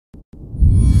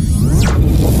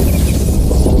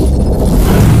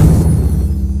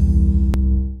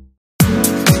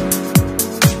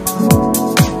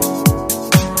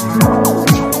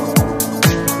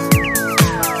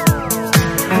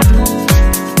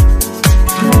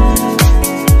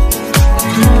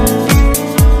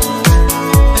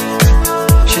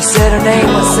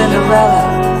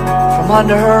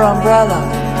under her umbrella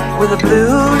with the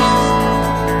blues.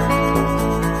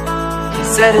 He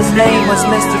said his name was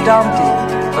Mr. Dumpty,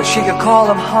 but she could call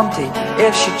him Humpty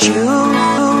if she choose.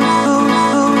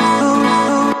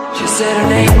 She said her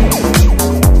name.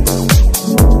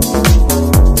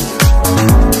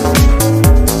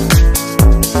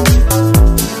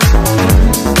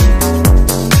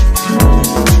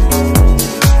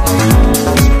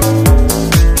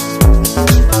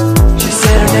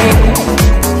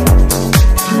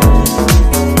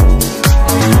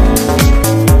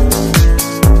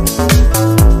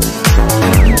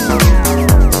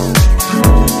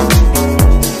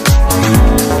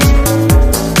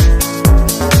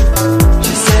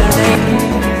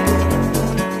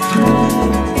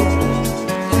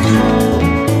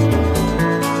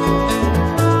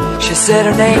 She said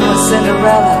her name was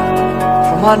Cinderella,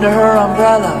 from under her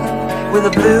umbrella with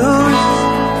the blues.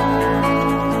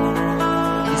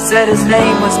 He said his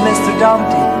name was Mr.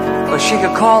 Dumpty, but she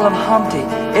could call him Humpty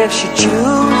if she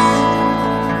choose.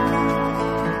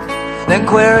 Then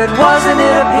queer it wasn't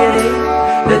it a pity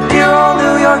that dear old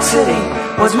New York City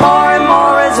was more and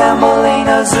more resembling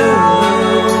a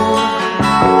zoo.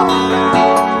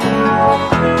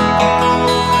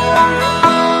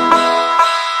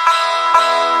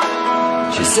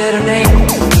 She said her name.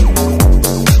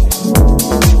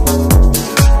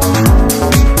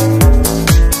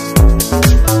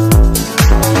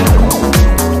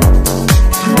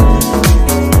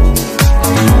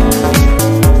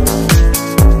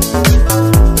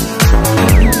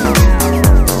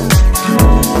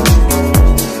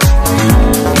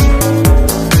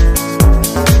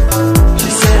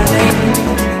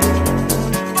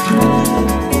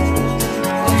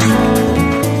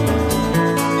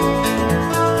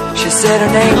 She said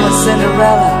her name was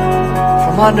Cinderella,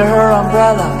 from under her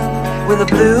umbrella with the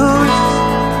blues.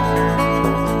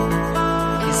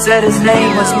 He said his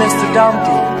name was Mr.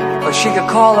 Dumpty, but she could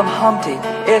call him Humpty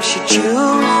if she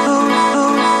choose.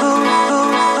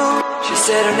 She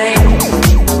said her name.